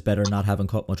performance is better not having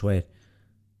cut much weight?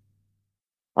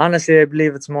 Honestly, I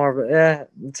believe it's more of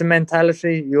it's a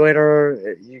mentality. You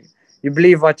either you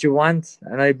believe what you want,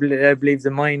 and I believe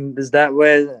the mind is that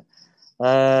way.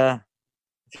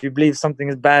 If you believe something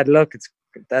is bad luck,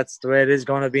 that's the way it is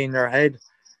going to be in your head.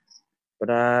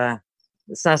 But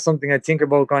it's not something I think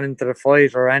about going into the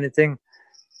fight or anything.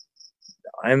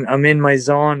 I'm in my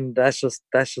zone. That's just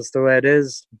the way it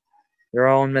is. Your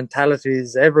own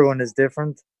mentalities. Everyone is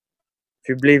different. If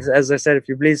you believe, as I said, if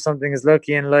you believe something is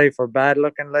lucky in life or bad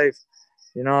luck in life,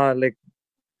 like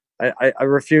I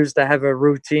refuse to have a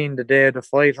routine the day of the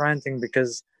fight or anything,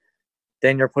 because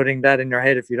then you're putting that in your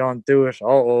head. If you don't do it,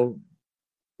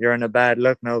 you're in a bad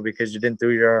luck now because you didn't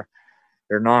do your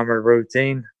normal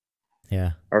routine.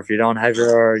 Yeah. Or if you don't have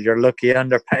your lucky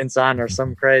underpants on or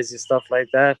some crazy stuff like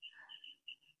that.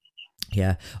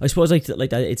 Yeah, I suppose like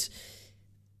that.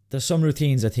 There's some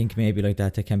routines I think maybe like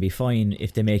that can be fine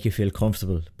if they make you feel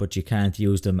comfortable, but you can't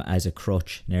use them as a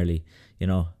crutch nearly, you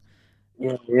know.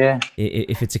 Yeah.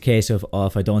 If it's a case of,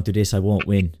 if I don't do this I won't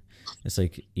win, it's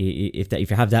like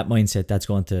if you have that mindset, that's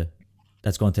going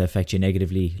to affect you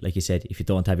negatively. Like you said, if you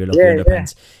don't have your lucky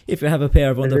underpants, if you have a pair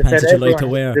of underpants that you like to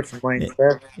wear,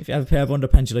 if you have a pair of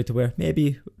underpants you like to wear,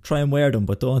 maybe try and wear them,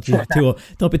 but don't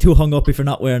be too hung up if you're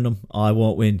not wearing them. I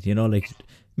won't win, you know, like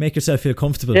make yourself feel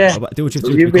comfortable. Yeah, do what you have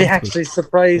to do. You'd be actually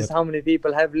surprised how many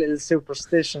people have little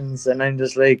superstitions, and I'm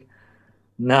just like,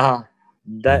 nah,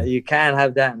 you can't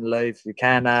have that in life. You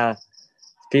can't.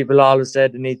 People always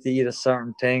said they need to eat a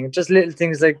certain thing, just little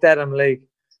things like that. I'm like,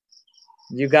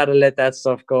 you got to let that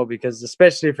stuff go, because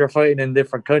especially if you're fighting in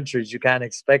different countries, you can't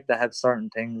expect to have certain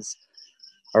things,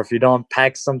 or if you don't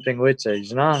pack something with you,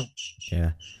 you know.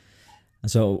 Yeah.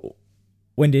 So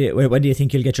when do you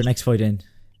think you'll get your next fight in?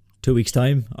 2 weeks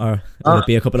time, or will it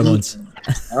be a couple of months?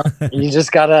 You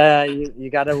just gotta you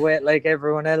gotta wait like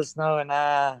everyone else now,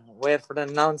 and wait for the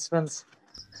announcements.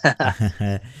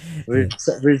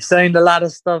 We've signed a lot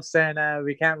of stuff saying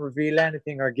we can't reveal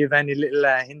anything or give any little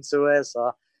hints away,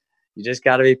 so you just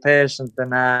gotta be patient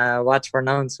and watch for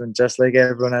announcements just like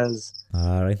everyone else.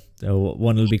 All right,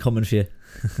 one will be coming for you.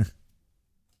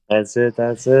 That's it.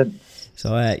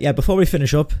 So before we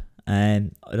finish up, I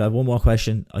have one more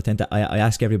question. I think that I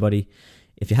ask everybody,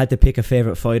 if you had to pick a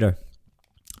favorite fighter,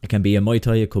 it can be a Muay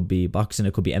Thai, it could be boxing,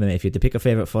 it could be MMA. If you had to pick a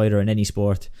favorite fighter in any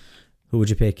sport, who would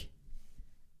you pick?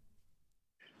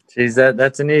 Jeez,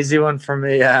 that's an easy one for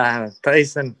me.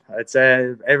 Tyson. I'd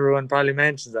say everyone probably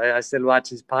mentions. I still watch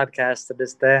his podcast to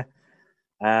this day.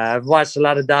 I've watched a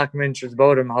lot of documentaries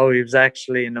about him, how he was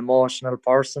actually an emotional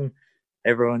person.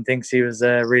 Everyone thinks he was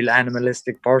a real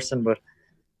animalistic person, but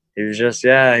he was just, he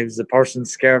was a person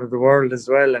scared of the world as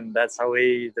well, and that's how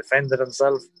he defended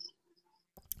himself.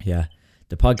 Yeah,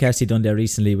 the podcast he done there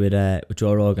recently with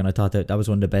Joe Rogan, I thought that was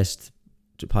one of the best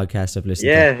podcasts I've listened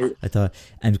to. I thought,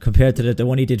 and compared to the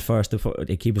one he did first,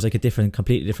 like he was like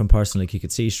completely different person. Like you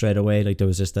could see straight away, like there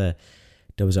was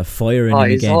a fire in him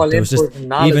again. There was just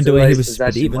even the way he was,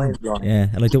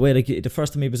 and like the way, like the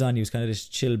first time he was on, he was kind of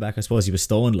just chill back. I suppose he was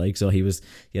stoned, like, so he was,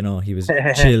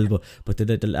 chill. But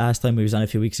the last time he was on a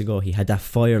few weeks ago, he had that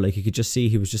fire. Like you could just see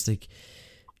he was like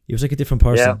a different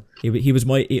person. Yeah. He was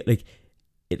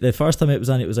the first time it was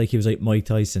on, it was like he was like Mike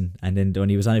Tyson, and then when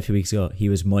he was on a few weeks ago, he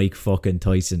was Mike fucking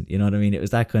Tyson. You know what I mean? It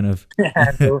was that kind of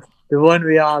the one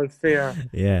we all fear.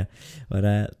 Yeah, but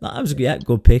that was a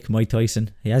good pick, Mike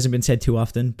Tyson. He hasn't been said too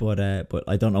often, but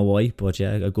I don't know why. But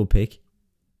yeah, a good pick.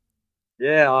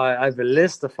 Yeah, I have a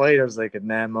list of fighters I could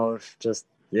name out.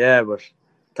 But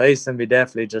Tyson be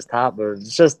definitely just top. But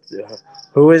it's just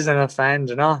who isn't a fan,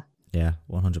 you know? Yeah,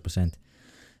 100%.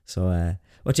 So.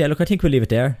 But yeah, look, I think we'll leave it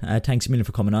there. Thanks a million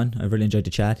for coming on. I've really enjoyed the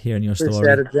chat, hearing your story.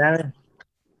 Appreciate it, Jenny.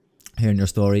 Hearing your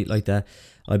story like that.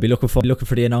 I'll be looking for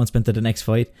the announcement of the next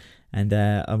fight, and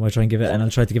I might try and I'll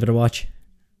try to give it a watch.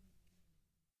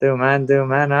 Do man, all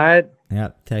right? Yeah,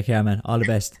 take care, man. All the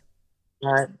best.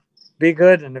 All right. Be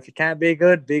good, and if you can't be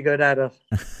good at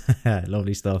it.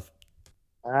 Lovely stuff.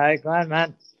 All right, go on,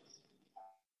 man.